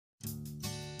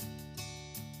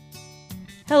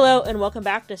Hello, and welcome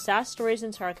back to Sass Stories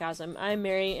and Sarcasm. I'm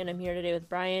Mary, and I'm here today with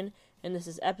Brian, and this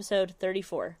is episode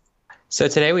 34. So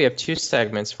today we have two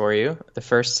segments for you. The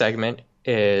first segment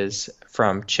is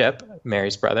from Chip,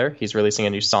 Mary's brother. He's releasing a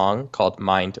new song called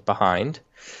Mind Behind.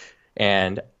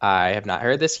 And I have not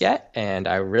heard this yet, and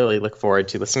I really look forward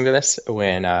to listening to this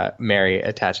when Mary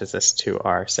attaches this to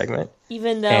our segment.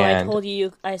 Even though I told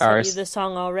you I sent you the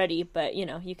song already, but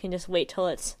you can just wait till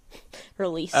it's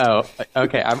released. Oh,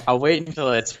 okay. I'll wait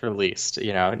until it's released.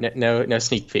 No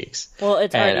sneak peeks. Well,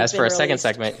 it's already And as been for our released. second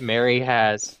segment, Mary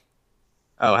has.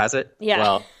 Oh, has it? Yeah.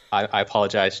 Well, I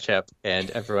apologize, Chip, and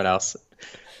everyone else.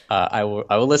 I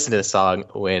will listen to the song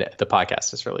when the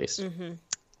podcast is released. Mm-hmm.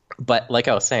 But like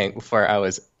I was saying before, I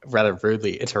was rather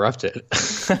rudely interrupted.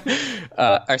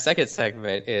 Our second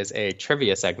segment is a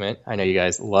trivia segment. I know you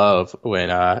guys love when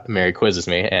Mary quizzes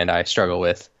me, and I struggle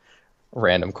with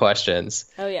random questions.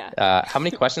 Oh, yeah. How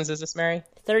many questions is this, Mary?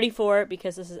 34,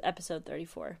 because this is episode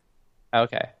 34.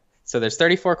 Okay. So there's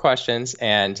 34 questions,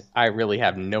 and I really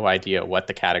have no idea what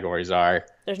the categories are.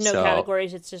 There's no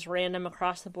categories. It's just random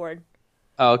across the board.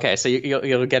 Oh, okay, so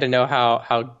you'll get to know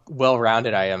how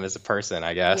well-rounded I am as a person,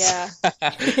 I guess.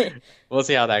 Yeah. We'll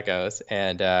see how that goes,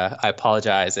 and I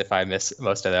apologize if I miss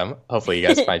most of them. Hopefully you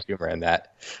guys find humor in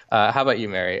that. How about you,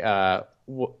 Mary? How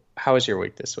was your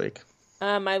week this week?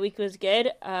 My week was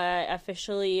good. I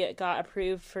officially got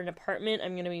approved for an apartment.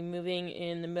 I'm going to be moving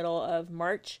in the middle of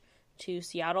March to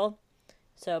Seattle,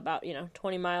 so about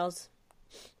 20 miles.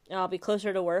 I'll be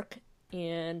closer to work,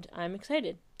 and I'm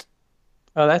excited.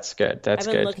 Oh, that's good. I've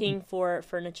been looking for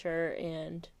furniture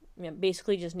and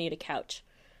basically just need a couch.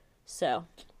 So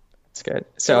that's good.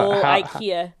 So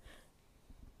IKEA.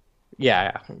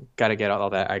 Yeah, got to get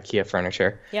all that IKEA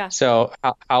furniture. Yeah. So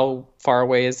how far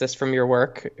away is this from your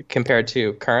work compared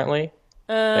to currently?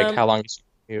 Like how long is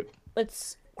your commute?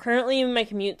 It's currently my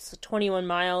commute's 21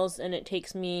 miles, and it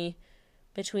takes me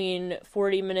between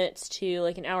 40 minutes to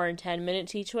like an hour and 10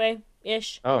 minutes each way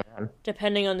ish. Oh, man.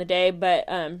 Depending on the day, but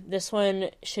this one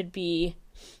should be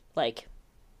like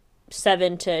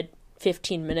 7 to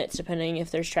 15 minutes depending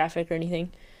if there's traffic or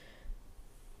anything.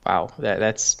 Wow,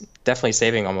 that's definitely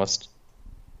saving almost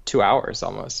 2 hours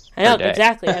almost. I know, per day.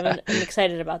 exactly. I'm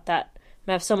excited about that.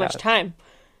 I have so much time.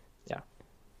 Yeah.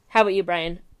 How about you,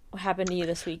 Brian? What happened to you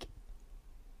this week?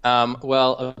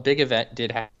 Well, a big event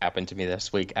did happen to me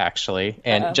this week, actually.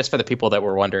 And just for the people that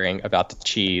were wondering about the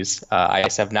cheese, I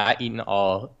have not eaten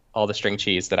all the string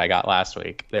cheese that I got last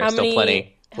week. There's still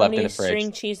plenty left in the fridge. How many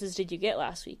string cheeses did you get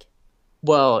last week?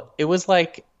 Well, it was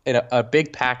like in a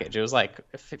big package. It was like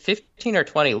 15 or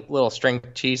 20 little string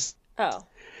cheese. Oh.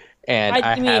 And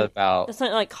I had about... It's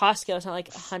not like Costco. It's not like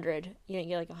 100. You didn't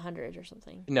get like 100 or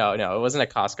something. No, it wasn't a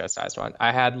Costco-sized one.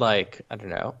 I had like, I don't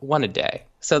know, one a day.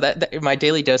 So that my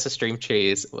daily dose of string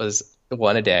cheese was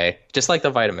one a day, just like the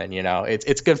vitamin,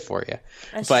 It's good for you.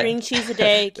 String cheese a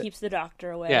day keeps the doctor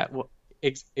away. Yeah, well,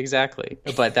 exactly.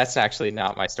 But that's actually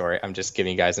not my story. I'm just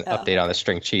giving you guys an update on the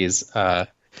string cheese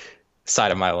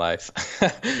side of my life.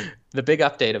 The big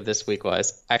update of this week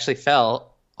was I actually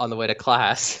fell on the way to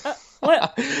class.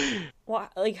 What? Why?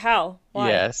 Like how? Why?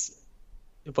 Yes.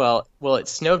 Well, it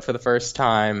snowed for the first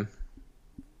time.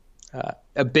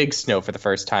 A big snow for the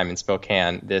first time in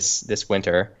Spokane this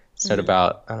winter. It snowed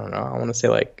about, I don't know, I want to say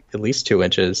like at least 2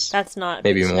 inches. That's not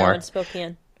maybe big more snow in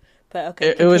Spokane. But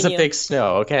okay. It was a big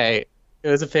snow. Okay. It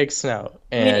was a big snow.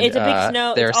 And, I mean, it's a big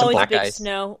snow. There it's some always black a big ice.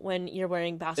 snow when you're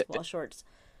wearing basketball shorts.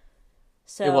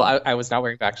 So Well, I was not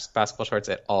wearing basketball shorts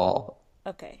at all.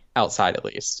 Okay. Outside, at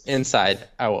least. Inside,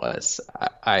 I was.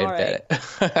 I admit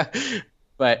it.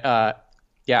 But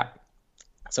yeah.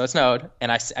 So it snowed,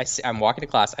 and I'm walking to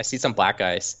class. I see some black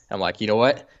ice. I'm like, you know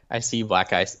what? I see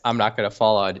black ice. I'm not gonna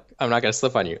I'm not gonna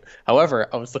slip on you. However,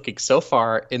 I was looking so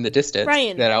far in the distance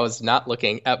that I was not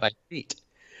looking at my feet.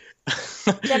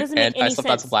 That doesn't make any I slipped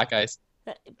on sense. some black ice.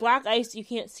 Black ice, you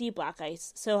can't see black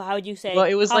ice. So how would you say? Well,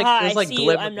 it was like I see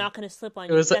glimmer. you, I'm not gonna slip on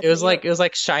you. It was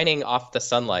like shining off the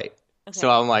sunlight. Okay.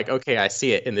 So I'm like, okay, I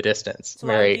see it in the distance. So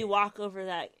Mary, why did you walk over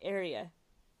that area?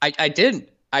 I didn't.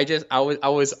 I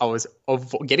was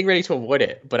getting ready to avoid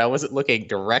it, but I wasn't looking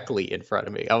directly in front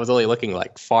of me. I was only looking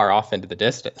like far off into the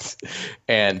distance,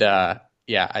 and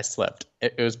yeah, I slipped.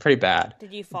 It was pretty bad.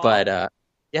 Did you fall? But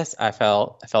yes, I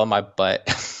fell. I fell on my butt.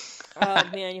 Oh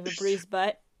man, you have a bruised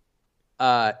butt.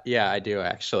 Yeah, I do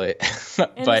actually.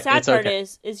 And but the sad it's part okay.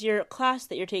 is your class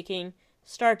that you're taking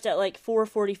starts at like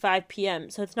 4:45 p.m.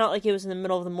 So it's not like it was in the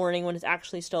middle of the morning when it's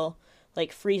actually still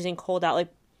like freezing cold out.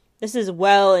 Like this is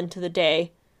well into the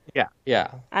day.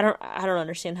 Yeah. I don't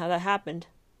understand how that happened.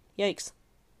 Yikes.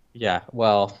 Yeah,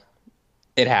 well,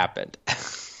 it happened.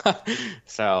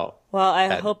 So, Well,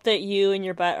 I hope that you and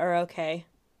your butt are okay.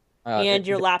 And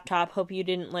your it, laptop. Hope you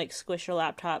didn't like squish your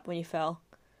laptop when you fell.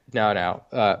 no.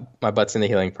 My butt's in the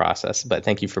healing process, but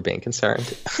thank you for being concerned.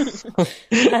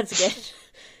 That's good.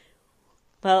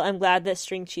 Well, I'm glad that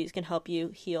string cheese can help you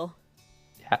heal.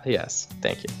 Yes,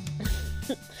 thank you.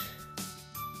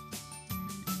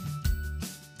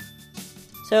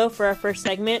 So, for our first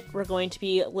segment, we're going to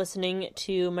be listening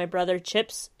to my brother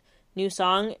Chip's new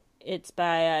song. It's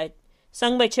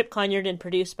sung by Chip Conyard and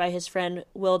produced by his friend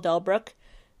Will Delbrook,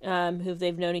 who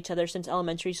they've known each other since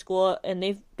elementary school, and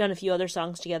they've done a few other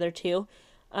songs together too.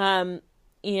 And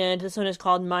this one is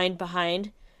called Mind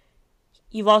Behind.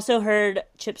 You've also heard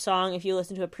Chip's song if you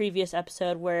listen to a previous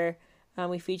episode where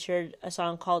we featured a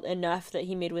song called Enough that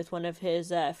he made with one of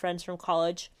his friends from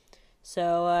college.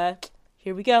 So,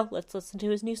 here we go. Let's listen to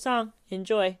his new song.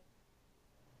 Enjoy.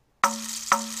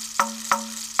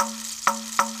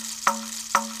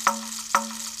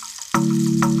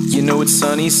 You know it's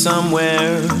sunny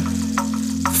somewhere.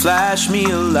 Flash me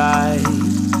a light.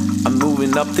 I'm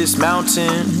moving up this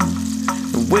mountain,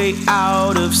 way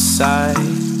out of sight,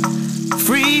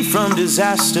 free from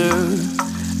disaster.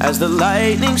 As the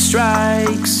lightning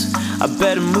strikes, I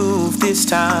better move this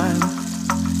time.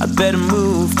 I better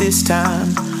move this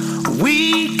time.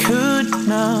 We could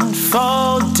not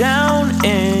fall down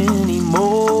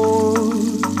anymore.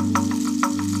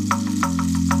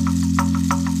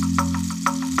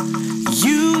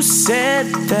 You said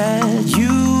that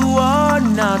you are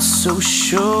not so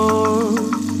sure,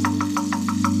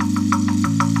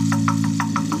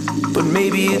 but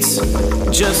maybe it's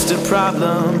just a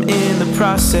problem in the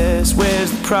process. Where's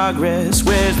the progress?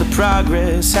 Where's the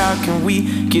progress? How can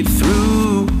we get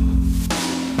through?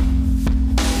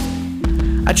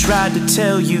 I tried to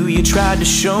tell you, you tried to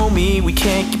show me. We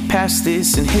can't get past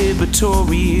this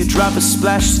inhibitory. Drop a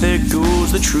splash, there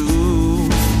goes the truth.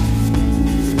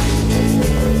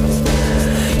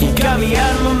 You got me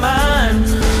out of my mind.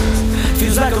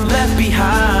 Feels like I'm left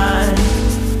behind.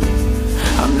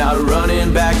 I'm not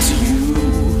running back to you.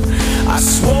 I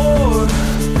swore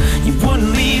you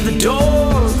wouldn't leave the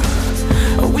door.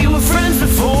 We were friends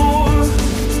before.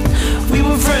 We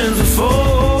were friends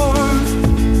before.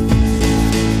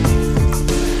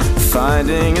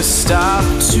 Finding a stop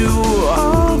to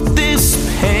all this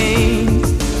pain.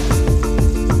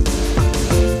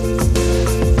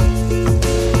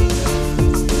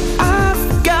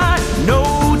 I've got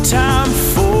no time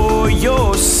for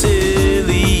your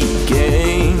silly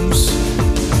games.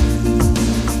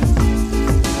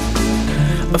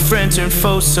 A friend turned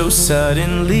foe so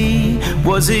suddenly.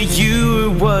 Was it you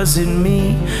or was it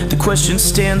me? The question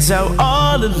stands out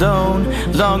all alone,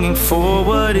 longing for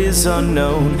what is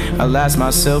unknown. I'll ask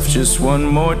myself just one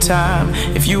more time,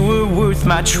 if you were worth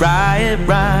my try at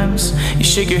rhymes. You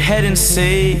shake your head and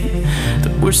say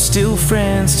that we're still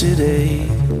friends today.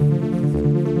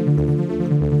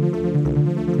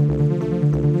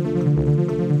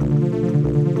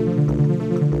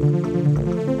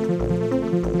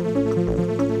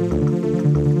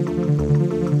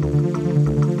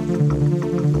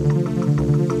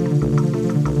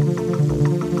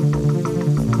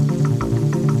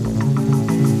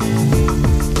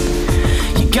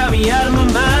 Out of my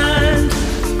mind,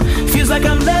 feels like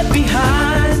I'm left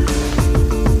behind.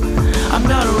 I'm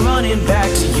not running back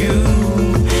to you.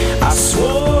 I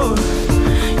swore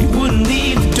you wouldn't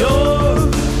leave the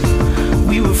door.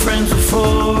 We were friends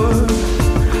before.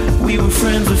 We were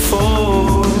friends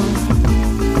before.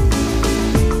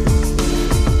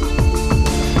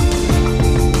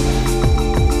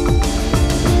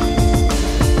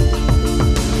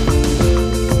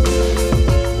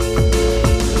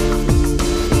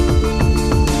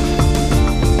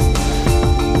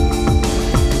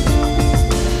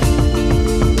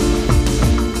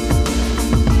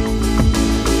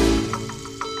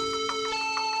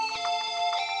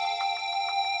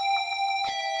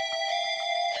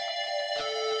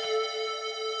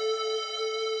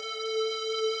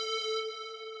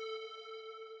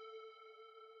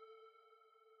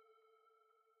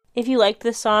 If you liked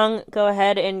this song, go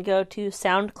ahead and go to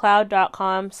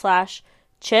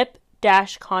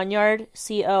soundcloud.com/chip-conyard,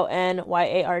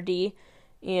 CONYARD,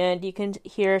 and you can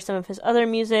hear some of his other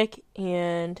music,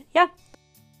 and yeah.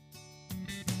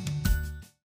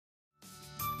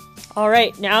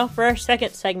 Alright, now for our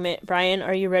second segment. Brian,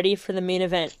 are you ready for the main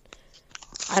event?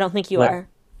 I don't think you are.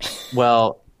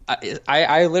 Well,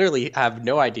 I literally have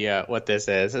no idea what this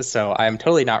is, so I'm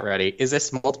totally not ready. Is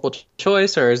this multiple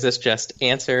choice, or is this just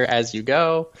answer as you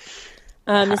go?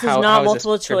 This is not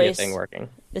multiple choice. Thing working?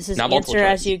 This is not answer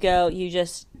as you go. You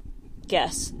just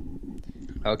guess.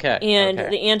 Okay. And Okay.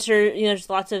 the answer, there's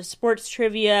lots of sports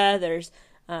trivia, there's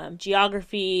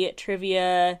geography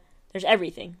trivia, there's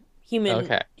everything.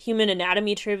 Okay. Human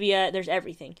anatomy trivia, there's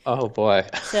everything. Oh boy.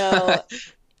 So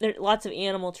there's lots of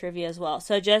animal trivia as well.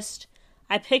 So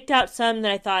I picked out some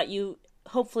that I thought you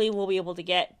hopefully will be able to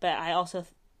get, but I also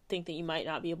think that you might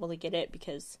not be able to get it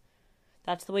because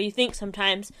that's the way you think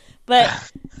sometimes.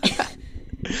 But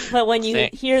but when you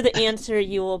hear the answer,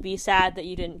 you will be sad that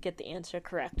you didn't get the answer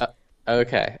correct.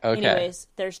 Okay. Okay. Anyways,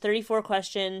 there's 34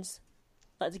 questions.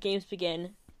 Let the games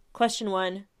begin. Question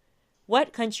 1.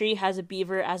 What country has a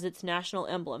beaver as its national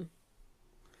emblem?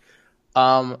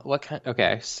 What kind?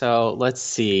 Okay, so let's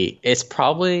see. It's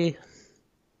probably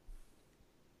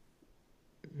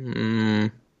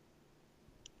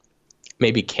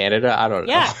maybe Canada. I don't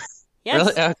know. Yeah. Yes.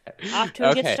 Really? Okay. Off to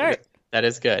a good Okay, start. that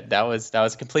is good. That was a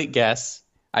complete guess.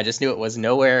 I just knew it was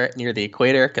nowhere near the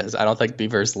equator because I don't think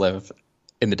beavers live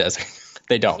in the desert.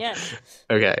 They don't. Yes.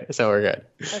 Okay, so we're good.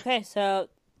 Okay, so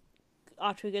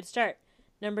off to a good start.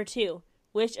 Number 2.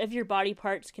 Which of your body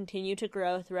parts continue to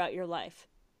grow throughout your life?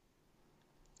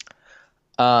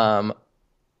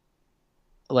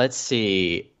 Let's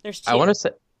see. There's 2. I want to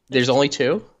say there's only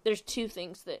 2. There's 2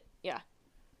 things that, yeah.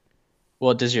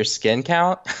 Well, does your skin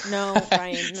count? No,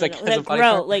 Brian. It's No, like no. as a That body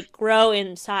grow, part? like grow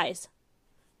in size,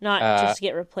 not just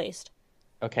get replaced.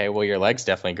 Okay, well, your legs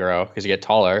definitely grow because you get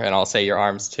taller, and I'll say your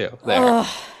arms too. There. Ugh,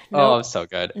 Oh, no, I'm so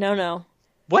good. no.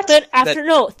 What? But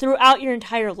throughout your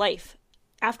entire life.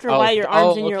 After a while, your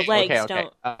arms and your legs okay.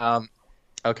 don't.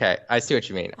 Okay, I see what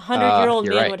you mean. A 100-year-old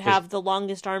You're man right, would 'cause have the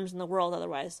longest arms in the world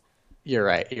otherwise. You're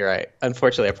right. You're right.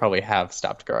 Unfortunately, I probably have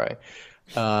stopped growing.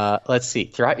 Let's see.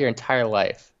 Throughout your entire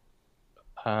life.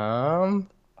 Gosh.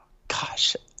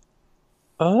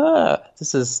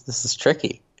 This is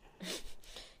tricky.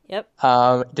 Yep.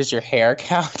 Does your hair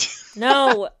count?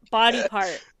 No, body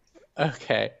part.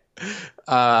 Okay.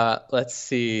 Let's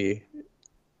see.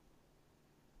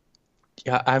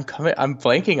 Yeah, I'm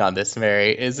blanking on this,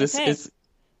 Mary. Is this Okay. is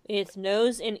It's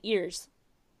nose and ears.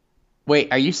 Wait,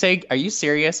 are you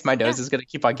serious? My nose Yeah. is gonna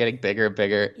keep on getting bigger and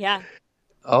bigger. Yeah,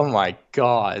 Oh my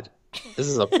God. This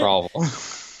is a problem.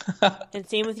 and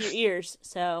same with your ears.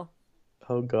 So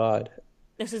Oh God.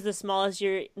 this is the smallest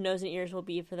your nose and ears will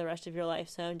be for the rest of your life.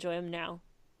 So enjoy them now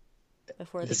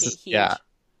before they This get is huge. yeah.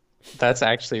 That's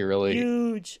actually really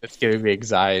Huge. it's giving me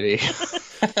anxiety.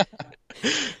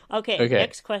 Okay, Okay.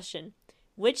 next question.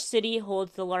 Which city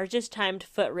holds the largest timed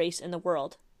foot race in the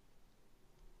world?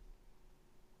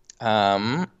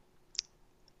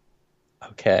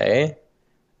 Okay.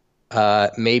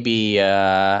 Maybe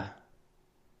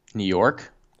New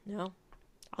York. No.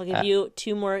 I'll give you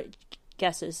 2 more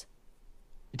guesses.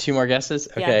 2 more guesses?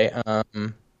 Yeah.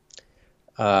 Okay.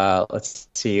 Let's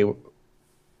see.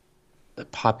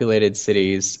 Populated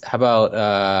cities. How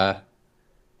about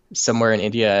somewhere in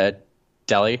India,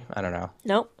 Delhi? I don't know.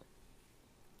 Nope.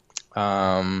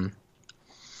 Can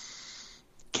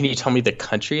you tell me the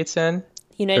country it's in?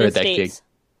 United that States.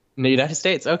 In the United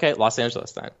States? Okay, Los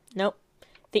Angeles then. Nope.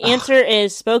 The answer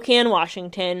is Spokane,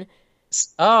 Washington.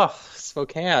 Oh,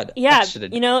 Spokane. Yeah, I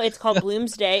should've- it's called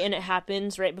Bloomsday, and it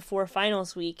happens right before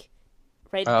finals week,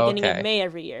 right at the beginning okay. of May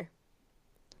every year.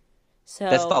 So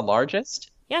That's the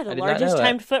largest? yeah, the I did not largest know that.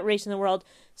 timed foot race in the world.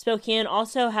 Spokane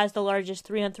also has the largest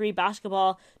 3-on-3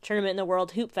 basketball tournament in the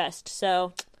world, Hoop Fest.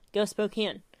 So go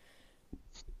Spokane.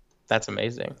 That's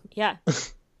amazing. Yeah.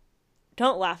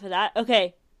 Don't laugh at that.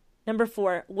 Okay, number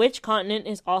 4. Which continent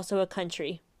is also a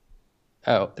country?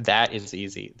 Oh, that is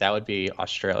easy. That would be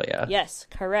Australia. Yes,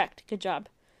 correct. Good job.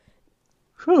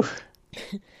 Whew.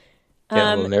 Getting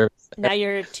a little nervous. Now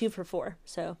you're 2 for 4,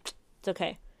 so it's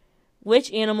okay.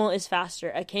 Which animal is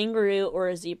faster, a kangaroo or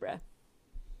a zebra?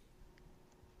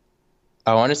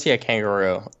 I want to see a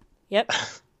kangaroo. Yep,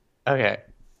 Okay.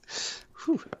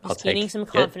 Whew. I'll just gaining take some it.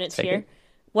 confidence Take here. it.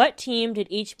 What team did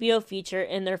HBO feature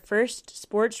in their first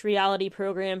sports reality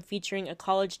program featuring a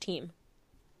college team?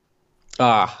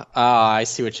 I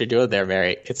see what you're doing there,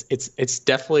 Mary. It's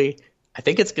definitely. I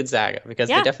think it's Gonzaga because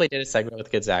Yeah. they definitely did a segment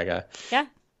with Gonzaga. Yeah.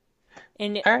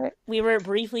 And All right. we were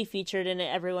briefly featured in it,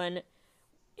 everyone.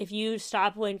 If you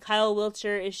stop when Kyle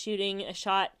Wiltshire is shooting a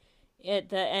shot at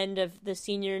the end of the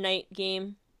senior night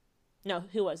game. No,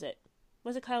 who was it?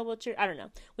 Was it Kyle Wiltshire? I don't know.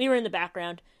 We were in the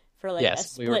background for like a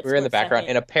Yes, we were split in the background,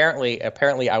 second. and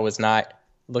apparently I was not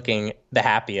looking the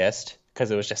happiest because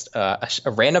it was just a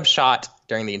random shot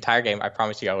during the entire game. I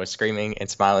promise you, I was screaming and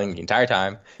smiling the entire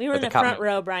time. We were but in the they caught front me.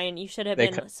 row, Brian. You should have They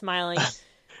been smiling.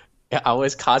 Yeah, I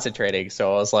was concentrating,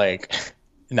 so I was like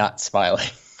not smiling.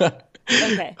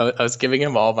 Okay. I was giving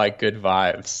him all my good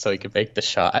vibes so he could make the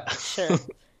shot. Sure.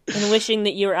 And wishing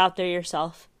that you were out there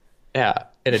yourself. Yeah.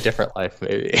 in a different life,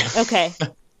 maybe. Okay.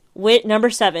 Number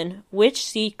 7. Which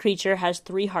sea creature has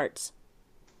 3 hearts?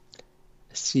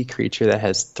 A sea creature that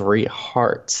has 3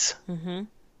 hearts.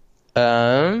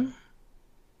 Mm-hmm.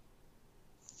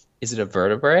 Is it a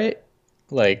vertebrate?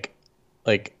 Like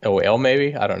a whale,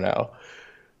 maybe? I don't know.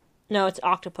 No, it's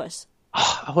octopus.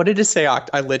 I wanted to say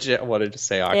I legit wanted to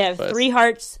say octopus. They have 3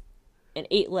 hearts and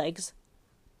 8 legs.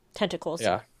 Tentacles.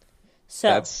 Yeah. So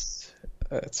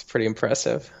that's pretty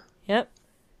impressive. Yep.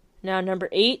 Now number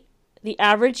 8. The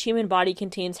average human body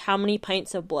contains how many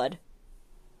pints of blood?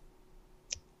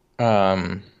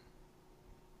 Okay.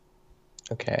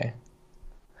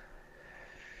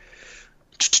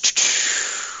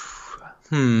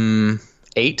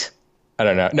 8? I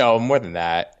don't know. No, more than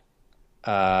that.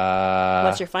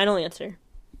 What's your final answer?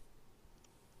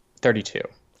 32.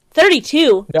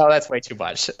 32? No, that's way too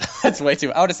much. That's way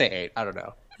too. I want to say 8. I don't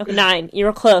know. Okay, 9. You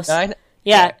were close. 9?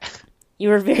 Yeah. Okay. You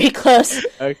were very close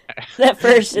Okay. at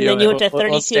first, and then you went to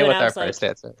 32, we'll stay and with I our was like, first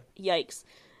answer. yikes.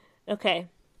 Okay,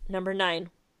 number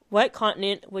 9. What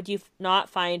continent would you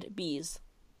not find bees?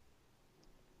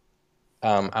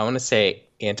 I want to say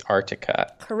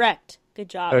Antarctica. Correct. Good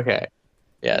job. Okay.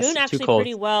 Yes. You're doing too actually cold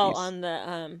pretty well bees. on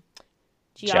the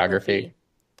geography. Geography.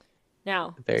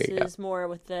 Now, There this you go. is more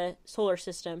with the solar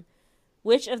system.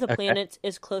 Which of the Okay. planets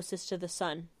is closest to the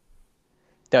sun?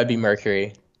 That would be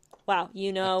Mercury. Wow,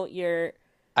 you know your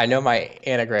I know my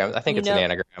anagram. I think You it's know- an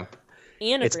anagram.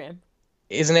 anagram.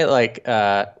 Isn't it like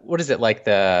what is it like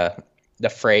the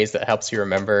phrase that helps you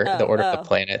remember the order of the oh.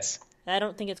 planets? I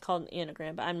don't think it's called an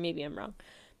anagram, but maybe I'm wrong.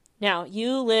 Now,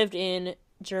 you lived in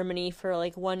Germany for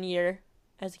like 1 year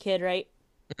as a kid, right?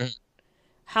 Mhm.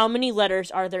 How many letters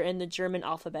are there in the German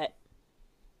alphabet?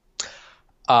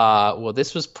 Well,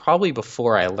 this was probably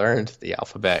before I learned the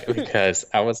alphabet because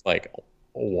I was like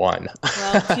 1.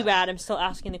 Well, too bad. I'm still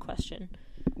asking the question.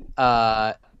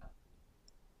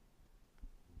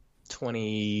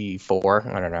 24.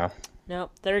 I don't know.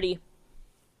 Nope, 30.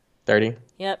 30.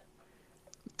 Yep.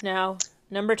 Now,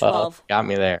 number Well, 12. got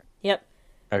me there. Yep.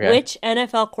 Okay. Which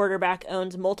NFL quarterback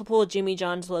owns multiple Jimmy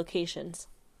John's locations?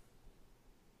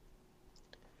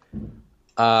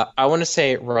 I want to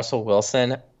say Russell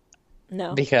Wilson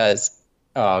No. because.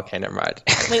 Oh, okay, never mind.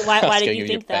 Wait, why I was did gonna you give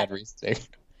think a bad that? reasoning.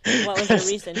 What was your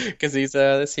reason? Because he's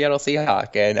the Seattle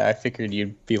Seahawk, and I figured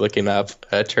you'd be looking up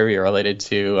trivia related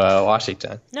to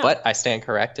Washington. No. But I stand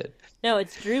corrected. No,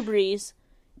 it's Drew Brees.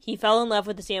 He fell in love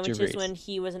with the sandwiches Brees. when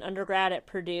he was an undergrad at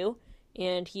Purdue,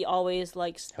 and he always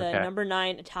likes the Okay. number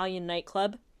 9 Italian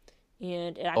nightclub.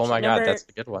 And it Oh actually my God, that's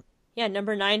a good one. yeah,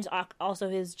 number 9's also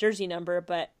his jersey number.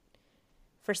 But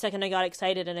for a second, I got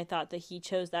excited and I thought that he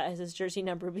chose that as his jersey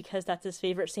number because that's his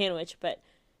favorite sandwich. But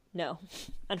no,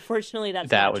 unfortunately, that's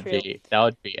That not would true. that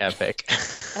would be epic.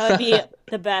 That would be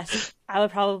the best. I would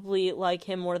probably like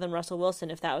him more than Russell Wilson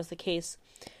if that was the case.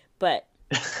 But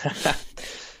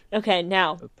okay,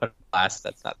 now But alas,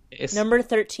 that's not the case. number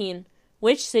 13.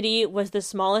 Which city was the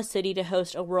smallest city to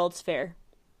host a World's Fair?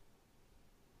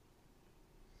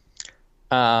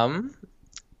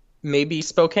 Maybe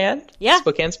Spokane. Yeah.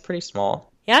 Spokane's pretty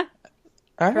small. Yeah,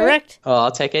 All right. correct. Oh,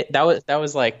 I'll take it. That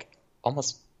was like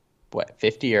almost what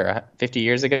 50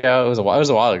 years ago. It was a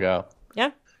while ago.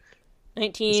 Yeah.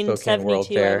 The Spokane World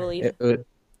 1972, I Fair. believe.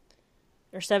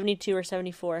 Or 72 or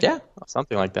 74. Yeah,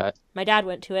 something like that. My dad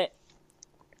went to it.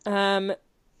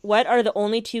 What are the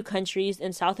only 2 countries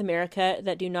in South America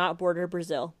that do not border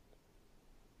Brazil?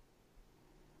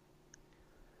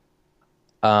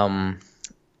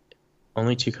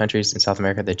 Only 2 countries in South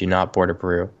America that do not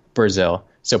border Brazil.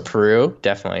 So Peru,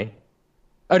 definitely.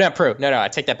 Oh, not Peru. No, I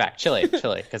take that back. Chile,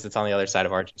 because it's on the other side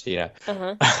of Argentina.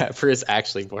 Uh-huh. Peru is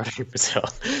actually bordering Brazil.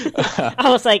 I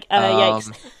was like,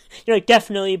 yikes. You're like,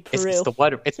 definitely Peru.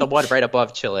 It's the one right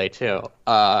above Chile too.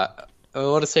 I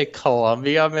want to say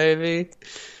Colombia, maybe.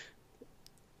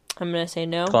 I'm going to say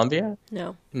no. Colombia?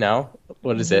 No. No.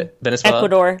 What is it? Venezuela?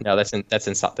 Ecuador. No, that's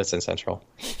in Central.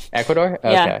 Ecuador?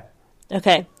 Okay. Yeah.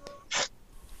 Okay.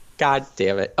 God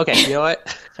damn it. Okay, you know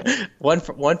what? one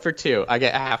for 2. I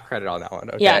get half credit on that one.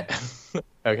 Okay. Yeah.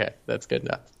 Okay, that's good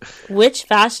enough. Which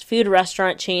fast food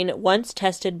restaurant chain once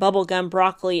tested bubblegum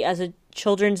broccoli as a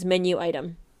children's menu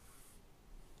item?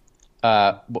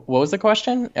 What was the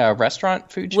question?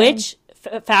 Restaurant food chain? Which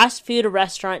fast food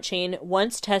restaurant chain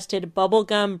once tested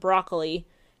bubblegum broccoli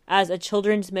as a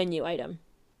children's menu item?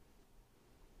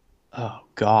 Oh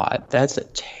God, that's a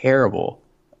terrible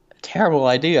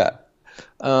idea.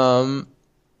 It's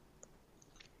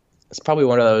probably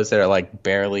one of those that are like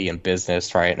barely in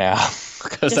business right now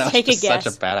because Just that was take a just such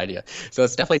guess. a bad idea. So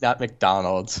it's definitely not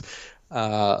McDonald's.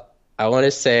 I want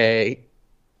to say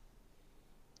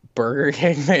Burger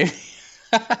King, maybe.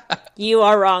 You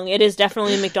are wrong. It is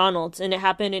definitely McDonald's, and it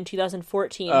happened in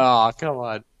 2014. Oh, come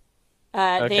on.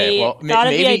 Okay, They well, thought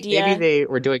of the idea. maybe they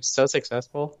were doing so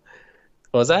successful.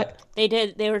 What was that?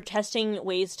 They were testing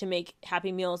ways to make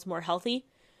Happy Meals more healthy,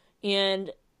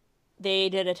 and they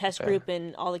did a test group,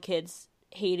 and all the kids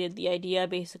hated the idea,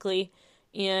 basically.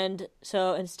 And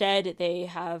so instead, they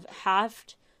have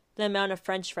halved the amount of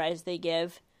French fries they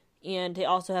give, and they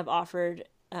also have offered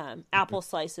apple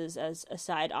slices as a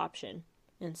side option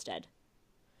instead.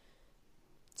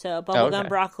 So bubblegum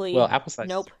broccoli. Well, apple slices.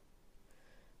 Nope.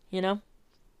 You know?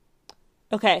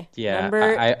 Okay. Yeah,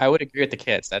 I would agree with the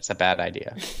kids. That's a bad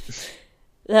idea.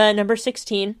 Number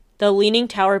 16. The Leaning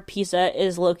Tower of Pisa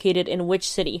is located in which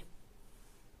city?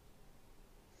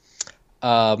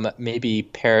 Maybe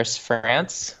Paris,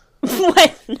 France?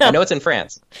 What? No. I know it's in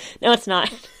France. No, it's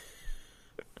not.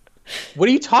 What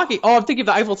are you talking? Oh, I'm thinking of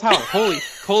the Eiffel Tower.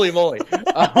 Holy moly.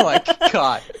 Oh my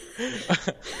God.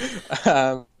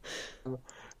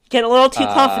 Get a little too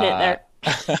confident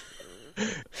there.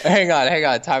 Hang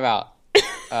on. Time out.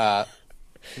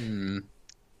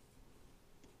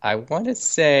 I want to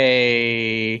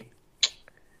say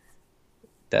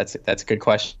that's a good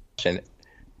question.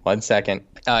 1 second.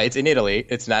 It's in Italy.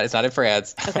 It's not in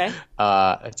France. Okay.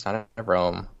 It's not in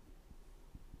Rome.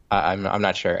 I'm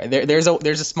not sure. There's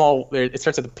a small. It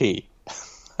starts with a P.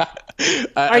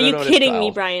 Are you kidding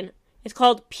me, Brian? It's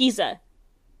called Pisa.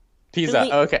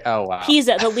 Pisa. Okay. Oh wow.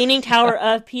 Pisa, the Leaning Tower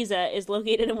of Pisa, is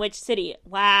located in which city?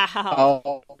 Wow.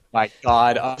 Oh my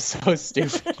God, I'm so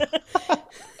stupid.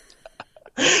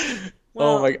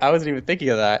 Well, oh my! I wasn't even thinking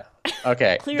of that.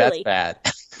 Okay, clearly, that's bad.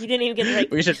 You didn't even get the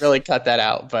right. We should really cut that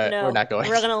out, but No, we're not going.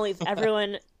 We're gonna leave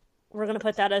everyone. We're gonna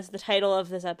put that as the title of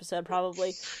this episode,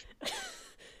 probably.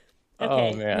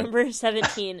 Okay, oh man. Number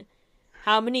 17.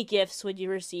 How many gifts would you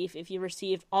receive if you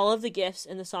received all of the gifts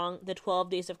in the song "The 12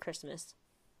 Days of Christmas"?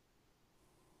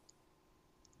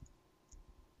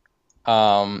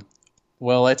 Well,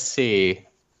 let's see.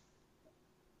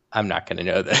 I'm not going to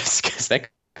know this because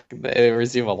they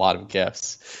receive a lot of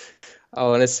gifts. I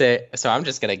want to say, so I'm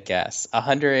just going to guess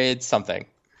 100 something.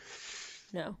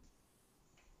 No.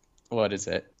 What is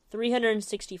it?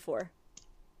 364.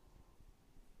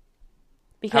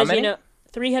 Because how many?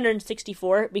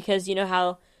 364, because you know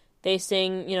how they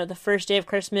sing, the first day of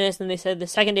Christmas, and they said the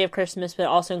second day of Christmas, but it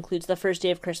also includes the first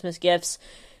day of Christmas gifts.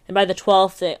 And by the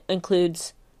 12th, it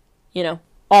includes,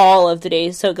 all of the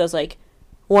days. So it goes like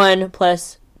 1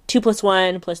 plus 2 plus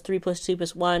 1 plus 3 plus 2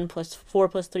 plus 1 plus 4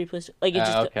 plus 3 plus, like it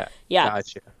just, okay. Yeah.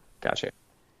 Gotcha.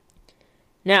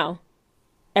 Now,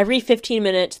 every 15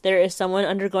 minutes, there is someone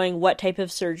undergoing what type of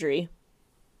surgery?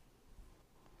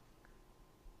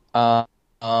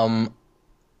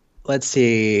 Let's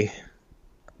see.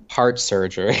 Heart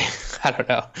surgery. I don't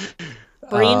know.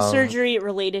 Brain surgery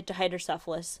related to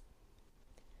hydrocephalus.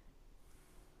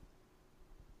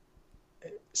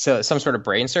 So some sort of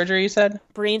brain surgery, you said?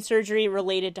 Brain surgery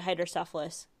related to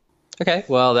hydrocephalus. Okay,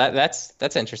 well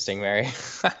that's interesting, Mary.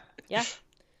 Yeah.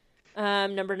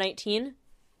 Number 19.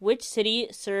 Which city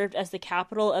served as the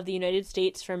capital of the United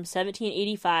States from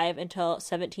 1785 until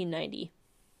 1790?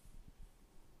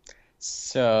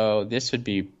 So this would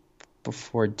be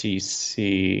before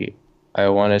DC. I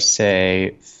want to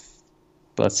say,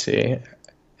 let's see,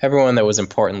 everyone that was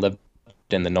important lived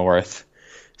in the north.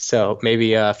 So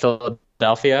maybe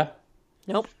Philadelphia?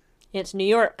 Nope. It's New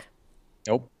York.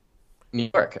 Nope. New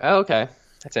York. Oh, okay.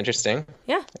 That's interesting.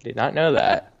 Yeah. I did not know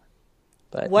that.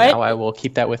 But now I will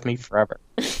keep that with me forever.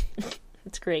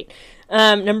 That's great.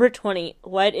 Number 20.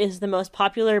 What is the most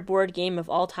popular board game of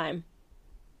all time?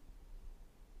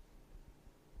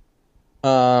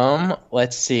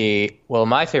 Let's see. Well,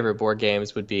 my favorite board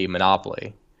games would be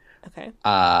Monopoly. Okay.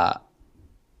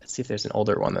 Let's see if there's an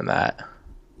older one than that.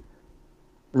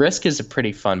 Risk is a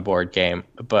pretty fun board game,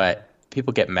 but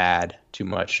people get mad too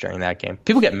much during that game.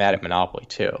 People get mad at Monopoly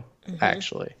too,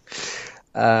 actually.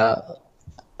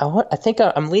 I think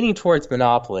I'm leaning towards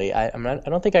Monopoly. I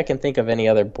don't think I can think of any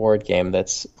other board game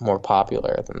that's more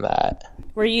popular than that.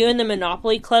 Were you in the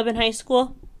Monopoly club in high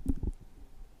school?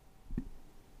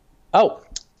 Oh,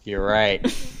 you're right.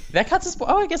 That counts as...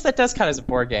 Oh, I guess that does count as a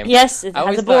board game. Yes, it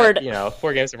has a board. Thought,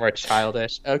 board games are more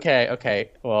childish.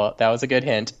 Okay. Well, that was a good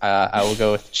hint. I will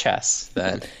go with chess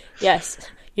then. Yes.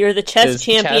 You're the chess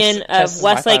champion of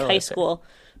Westlake High School.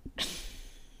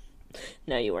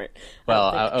 No, you weren't. Well,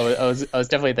 I was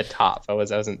definitely the top. I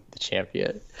wasn't the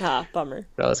champion. Ah, bummer.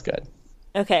 But that was good.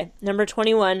 Okay, number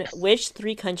 21. Which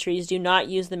 3 countries do not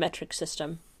use the metric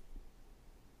system?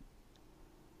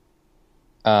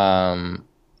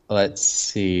 Let's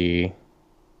see.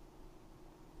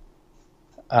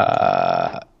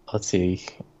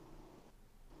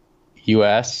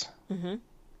 U.S. Mm-hmm.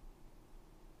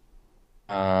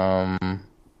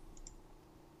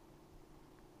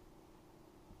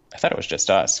 I thought it was just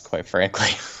us, quite frankly.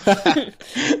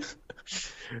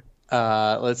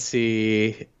 Let's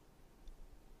see.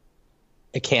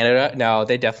 Canada? No,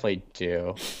 they definitely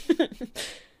do.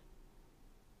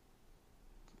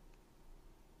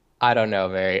 I don't know,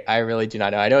 Mary. I really do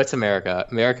not know. I know it's America.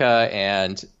 America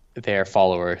and their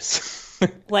followers.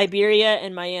 Liberia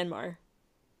and Myanmar.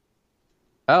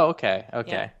 Oh, okay.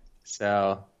 Okay. Yeah.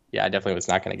 So, yeah, I definitely was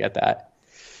not going to get that.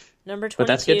 Number 22. But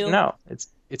that's good to know.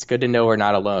 It's good to know we're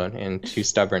not alone and too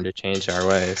stubborn to change our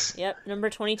ways. Yep. Number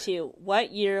 22.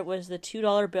 What year was the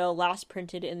 $2 bill last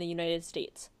printed in the United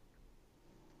States?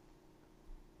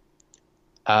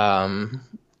 Let's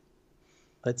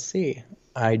see.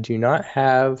 I do not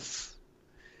have.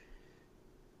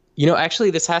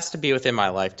 Actually, this has to be within my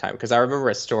lifetime because I remember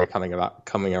a story coming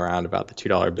around about the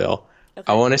 $2 bill.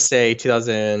 Okay. I want to say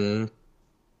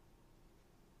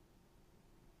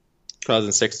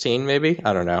 2016, maybe.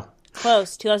 I don't know.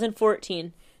 Close.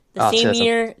 2014. The same 2000.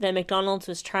 year that McDonald's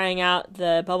was trying out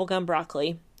the bubblegum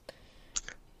broccoli.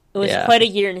 It was Yeah. quite a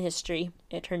year in history,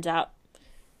 it turns out.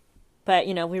 But,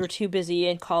 we were too busy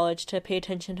in college to pay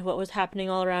attention to what was happening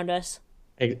all around us.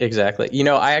 Exactly.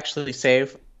 I actually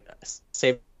saved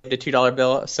the $2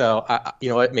 bill, so you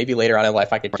know what? Maybe later on in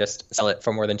life I could just sell it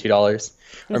for more than $2,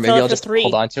 or maybe I'll just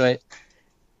hold on to it.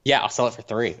 Yeah, I'll sell it for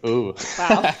 $3. Ooh.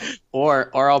 Wow.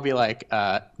 or I'll be like,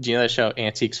 do you know the show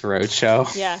Antiques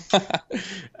Roadshow? Yeah.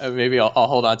 Maybe I'll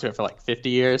hold on to it for like 50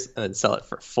 years and then sell it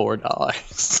for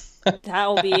 $4. That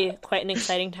will be quite an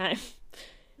exciting time.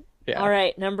 Yeah. All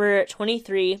right, number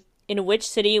 23. In which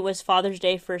city was Father's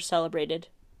Day first celebrated?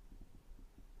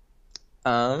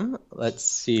 Let's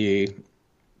see.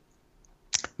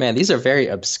 Man, these are very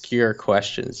obscure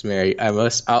questions, Mary.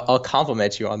 I'll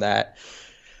compliment you on that.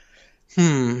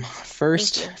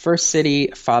 First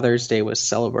city Father's Day was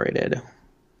celebrated.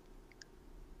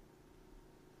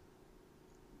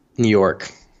 New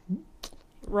York.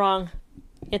 Wrong.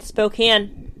 It's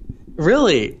Spokane.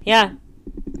 Really? Yeah.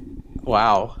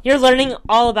 Wow. You're learning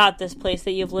all about this place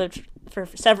that you've lived for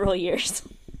several years.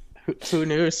 Who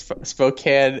knew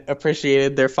Spokane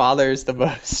appreciated their fathers the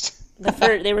most?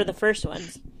 They were the first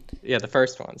ones. Yeah, the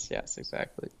first ones. Yes,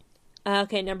 exactly.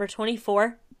 Okay, number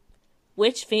 24.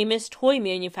 Which famous toy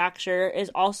manufacturer is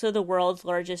also the world's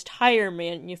largest tire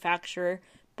manufacturer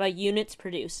by units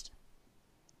produced?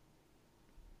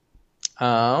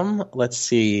 Let's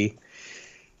see.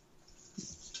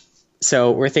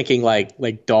 So we're thinking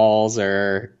like dolls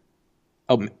or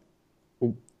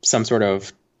some sort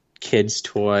of kids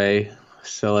toy.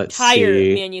 So let's Tire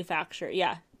see. manufacturer.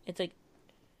 Yeah, it's like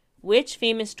which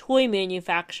famous toy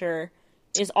manufacturer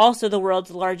is also the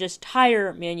world's largest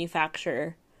tire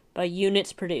manufacturer by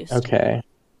units produced? Okay.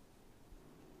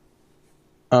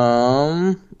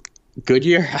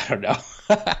 Goodyear? I don't know.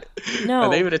 No. Are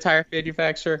they even a tire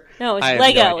manufacturer? No, it's I have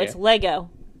Lego. no idea. It's Lego.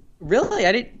 Really?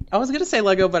 I was gonna say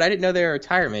Lego, but I didn't know they were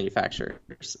tire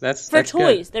manufacturers. That's toys.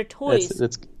 Good. They're toys.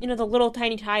 That's the little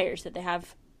tiny tires that they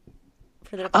have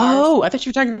for their cars. Oh, I thought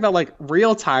you were talking about like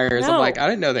real tires. No. I'm like, I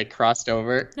didn't know they crossed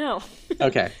over. No.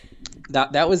 Okay.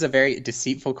 That was a very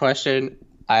deceitful question.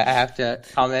 I have to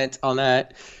comment on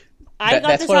that.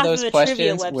 That's one of those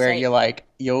questions where you're like,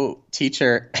 yo,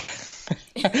 teacher,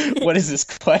 what is this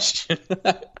question?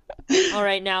 All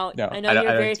right, now No, I know I don't-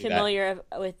 you're I don't very do that. familiar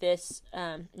with this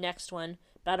next one,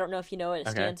 but I don't know if you know what it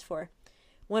stands for.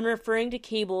 When referring to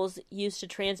cables used to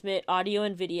transmit audio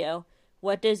and video,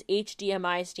 what does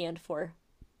HDMI stand for?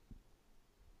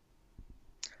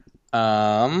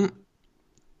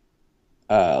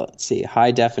 Let's see,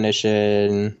 high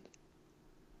definition.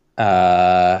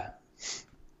 The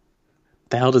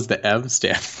hell does the M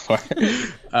stand for?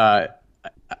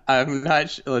 I'm not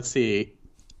sure. Let's see.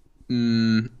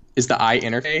 Is the I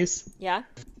interface? Yeah?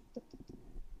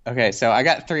 Okay, so I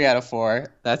got 3 out of 4.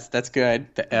 That's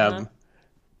good. The M.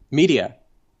 Media.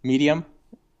 Medium.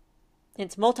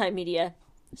 It's multimedia.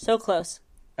 So close.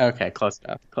 Okay, close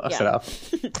enough. Close Yeah.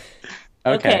 enough. Okay.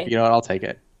 Okay, you know what? I'll take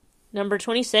it. Number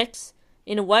 26.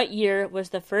 In what year was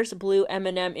the first blue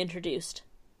M&M introduced?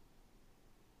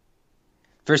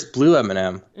 First blue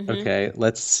M&M. Okay,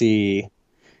 let's see.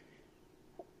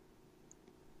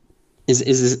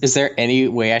 Is there any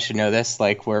way I should know this?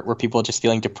 Like, were people just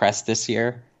feeling depressed this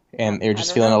year and they're just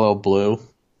don't feeling know. a little blue?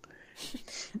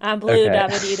 I'm blue, Okay.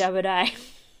 dabba-dee, dabba-die.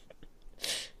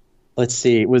 Let's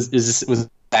see. Was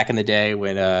back in the day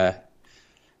when All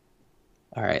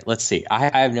right, let's see. I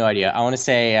have no idea. I want to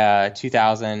say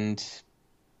 2000.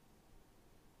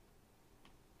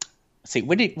 Let's See,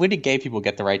 when did gay people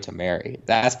get the right to marry?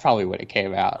 That's probably when it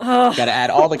came out. Oh, Got to add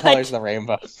all the colors of the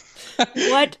rainbow.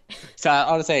 What? So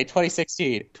I want to say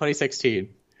 2016. 2016.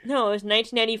 No, it was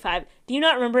 1995. Do you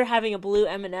not remember having a blue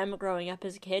M&M growing up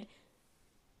as a kid?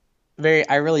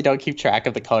 I really don't keep track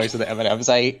of the colors of the M&Ms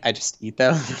I eat. I just eat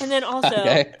them. And then also,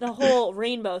 Okay. the whole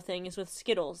rainbow thing is with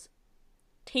Skittles.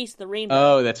 Taste the rainbow.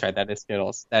 Oh, that's right. That is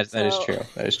Skittles. That is So- true.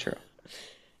 That is true.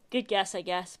 Good guess, I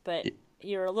guess, but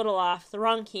you're a little off. The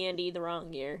wrong candy, the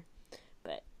wrong year.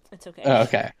 But it's okay. Oh,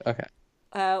 okay.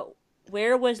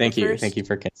 Where was Thank the you. first... Thank you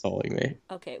for consoling me.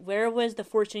 Okay, where was the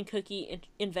fortune cookie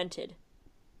invented?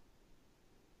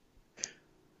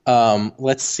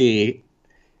 Let's see.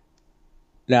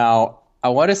 Now, I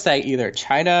want to say either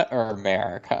China or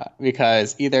America,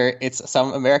 because either it's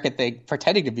some American thing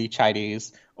pretending to be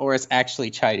Chinese or it's actually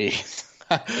Chinese.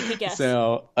 Take a guess.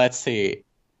 So let's see.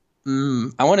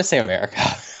 I want to say America.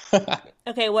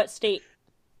 Okay, what state?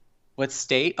 What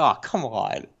state? Oh, come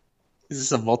on. This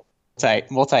is a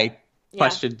multi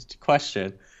question.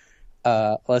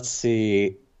 Let's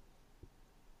see.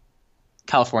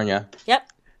 California.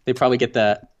 Yep. They probably get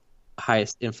the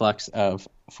highest influx of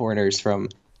foreigners from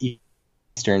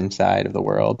eastern side of the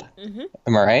world. Mm-hmm.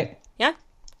 Am I right? Yeah,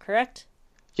 correct.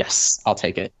 Yes, I'll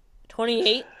take it.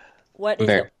 28. What is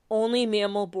Very. the only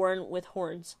mammal born with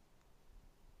horns?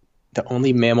 The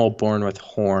only mammal born with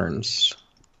horns.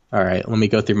 All right, let me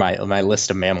go through my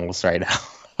list of mammals right now.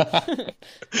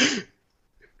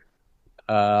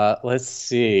 Let's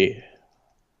see.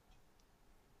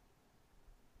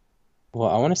 Well,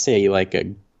 I want to say like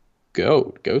a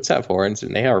goat. Goats have horns,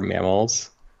 and they are mammals.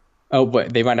 Oh,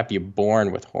 but they might not be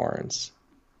born with horns.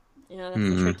 Yeah, that's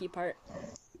the tricky part.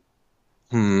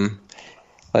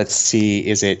 Let's see.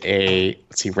 Is it a?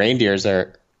 Let's see. Reindeers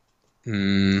are.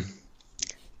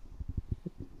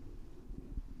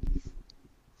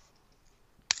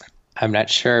 I'm not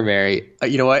sure, Mary.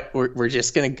 You know what? We're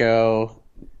just gonna go.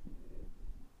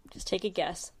 Just take a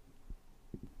guess.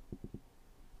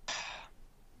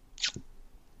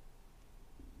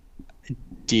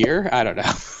 Deer? I don't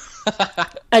know.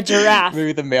 A giraffe.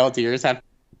 Maybe the male deers have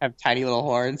tiny little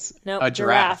horns. Nope, A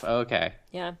giraffe. giraffe. Okay.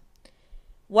 Yeah.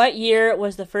 What year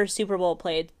was the first Super Bowl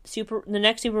played? The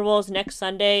next Super Bowl is next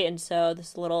Sunday, and so this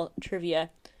is a little trivia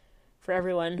for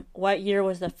everyone. What year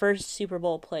was the first Super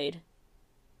Bowl played?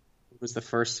 What was the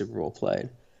first Super Bowl played?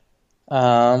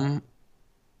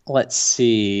 Let's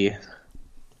see.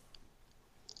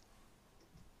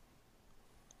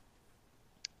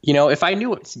 You know, if I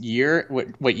knew what year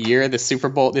the Super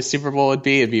Bowl would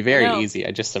be, it'd be very easy.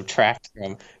 I just subtract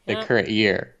from the current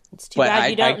year. It's too bad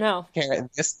you don't know. I care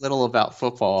this little about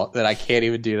football that I can't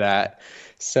even do that.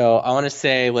 So I want to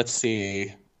say, let's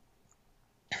see.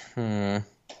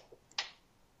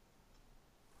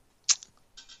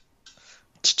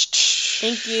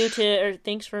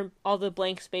 Thanks for all the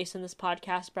blank space in this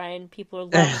podcast, Brian. People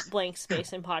love blank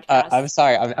space in podcasts. I'm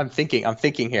sorry. I'm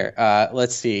thinking here.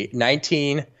 Let's see.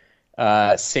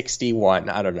 1961.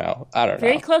 I don't know.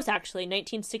 Very close, actually.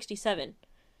 1967.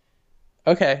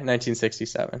 Okay,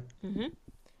 1967. Mm-hmm.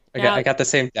 Okay, I got the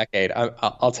same decade.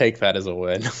 I'll take that as a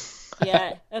win.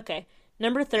 Yeah. Okay.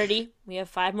 Number 30. We have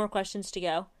 5 more questions to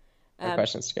go. More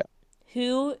questions to go.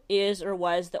 Who is or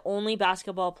was the only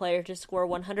basketball player to score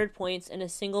 100 points in a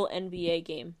single NBA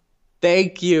game?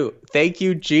 Thank you,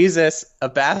 Jesus. A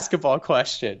basketball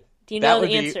question. Do you know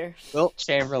the answer? Wilt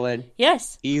Chamberlain.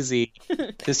 Yes. Easy.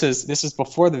 This is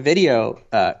before the video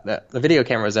the video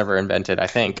camera was ever invented, I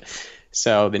think.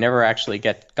 So they never actually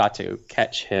got to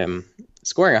catch him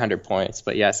scoring 100 points.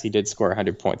 But yes, he did score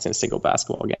 100 points in a single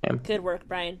basketball game. Good work,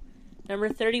 Brian. Number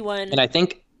 31. And I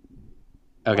think.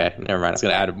 Okay, never mind. I was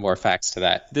going to add more facts to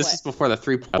that. This is before the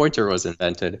three-pointer was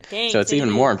invented, Dang, so it's even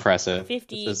more impressive.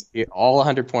 50. All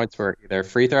 100 points were either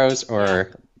free throws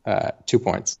or 2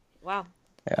 points. Wow.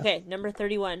 Yeah. Okay, number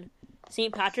 31.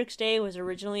 St. Patrick's Day was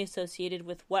originally associated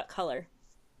with what color?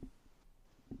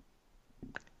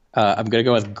 I'm going to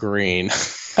go with green.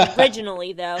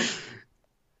 Originally, though,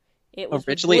 it was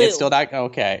Originally, blue. it's still not...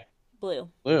 Okay. Blue.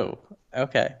 Blue.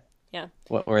 Okay. Yeah.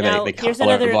 What were Now, they here's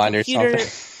another colorblind or something?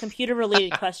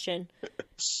 computer-related question.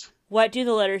 What do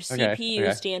the letters Okay, CPU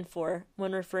okay. stand for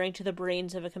when referring to the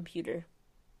brains of a computer?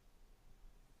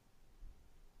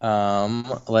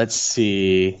 Let's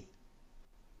see.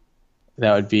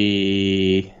 That would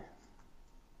be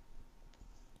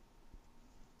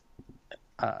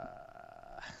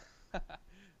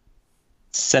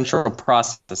Central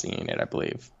Processing Unit, I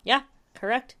believe. Yeah,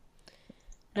 correct.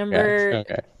 Number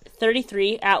Okay.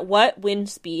 33. At what wind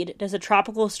speed does a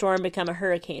tropical storm become a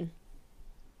hurricane?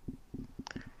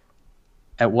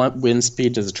 At what wind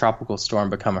speed does a tropical storm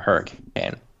become a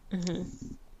hurricane?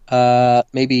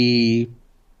 Maybe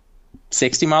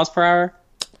 60 miles per hour?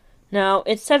 No,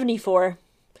 it's 74.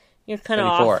 You're kind of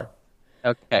off.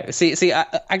 Okay. See,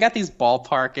 I got these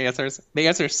ballpark answers. The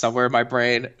answer's somewhere in my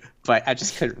brain, but I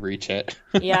just couldn't reach it.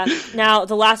 Yeah. Now,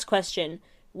 the last question.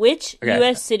 Which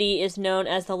U.S. city is known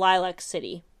as the Lilac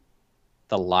City?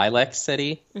 The Lilac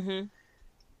City? Mm-hmm.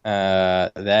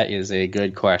 That is a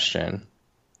good question.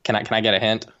 Can I get a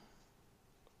hint?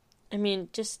 I mean,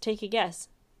 just take a guess.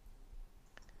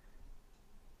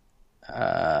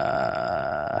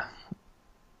 I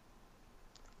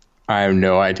have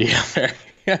no idea.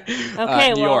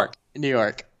 Okay, New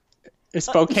York.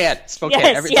 Spokane. Yes,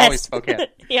 It's always Spokane.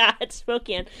 Yeah, it's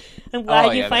Spokane. I'm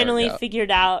glad you finally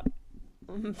figured out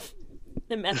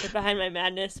the method behind my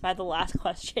madness by the last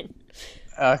question.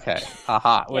 Okay.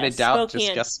 Aha. When in doubt,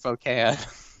 Spokane. just Spokane.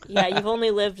 Yeah, you've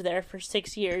only lived there for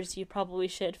 6 years. You probably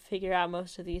should figure out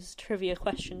most of these trivia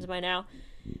questions by now.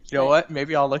 You know what?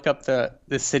 Maybe I'll look up the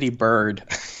city bird.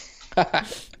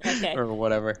 Okay. Or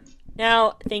whatever.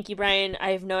 Now, thank you, Brian.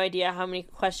 I have no idea how many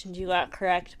questions you got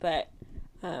correct, but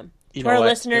You to know our what?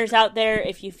 listeners out there,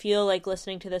 if you feel like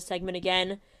listening to this segment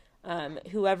again,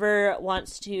 whoever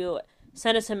wants to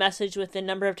send us a message with the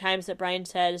number of times that Brian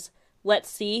says, "Let's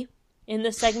see," in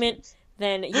this segment,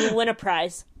 then you will win a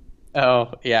prize.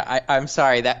 Oh, yeah. I'm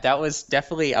sorry. That was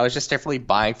definitely, I was just definitely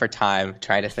buying for time,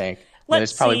 trying to think.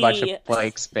 There's probably a bunch see. of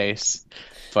blank space,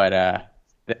 but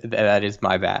that is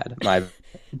my bad.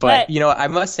 But you know, I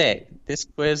must say, this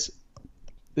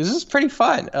is pretty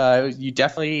fun. You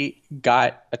definitely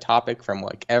got a topic from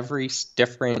like every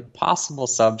different possible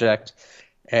subject,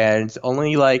 and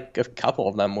only like a couple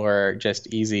of them were just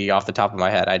easy off the top of my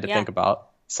head. I had to think about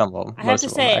some of them. I have to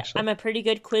say, I'm a pretty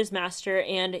good quiz master,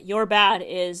 and your bad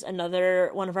is another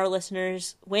one of our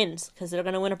listeners wins because they're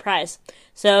going to win a prize.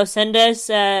 So send us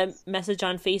a message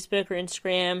on Facebook or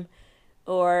Instagram,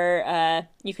 or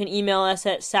you can email us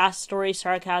at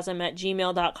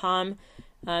sassstorysarcasm@gmail.com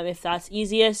if that's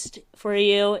easiest for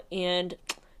you. And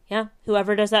yeah,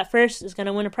 whoever does that first is going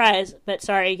to win a prize. But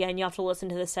sorry, again, you have to listen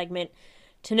to this segment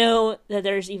to know that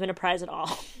there's even a prize at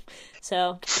all.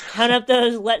 So count up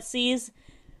those let's sees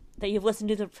that you've listened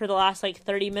to for the last like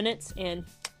 30 minutes, and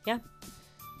yeah,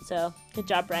 so good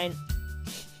job, Brian.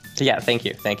 Yeah, thank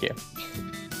you.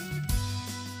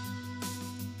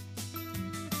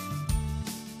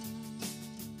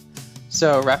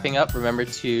 So wrapping up, remember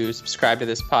to subscribe to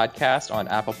this podcast on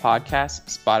Apple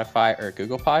Podcasts, Spotify, or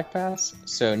Google Podcasts,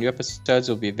 so new episodes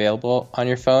will be available on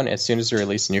your phone as soon as we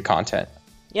release new content.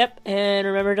 Yep, and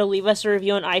remember to leave us a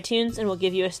review on iTunes and we'll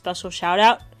give you a special shout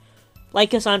out.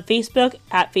 Like us on Facebook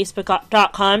at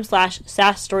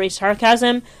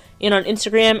facebook.com/sassstorysarcasm, and on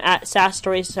Instagram at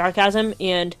sassstorysarcasm.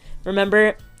 And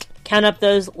remember, count up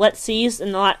those let's sees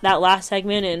in that last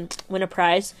segment and win a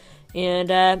prize.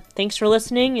 And thanks for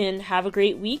listening, and have a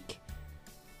great week.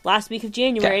 Last week of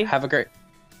January. Last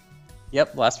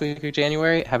week of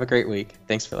January. Have a great week.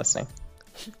 Thanks for listening.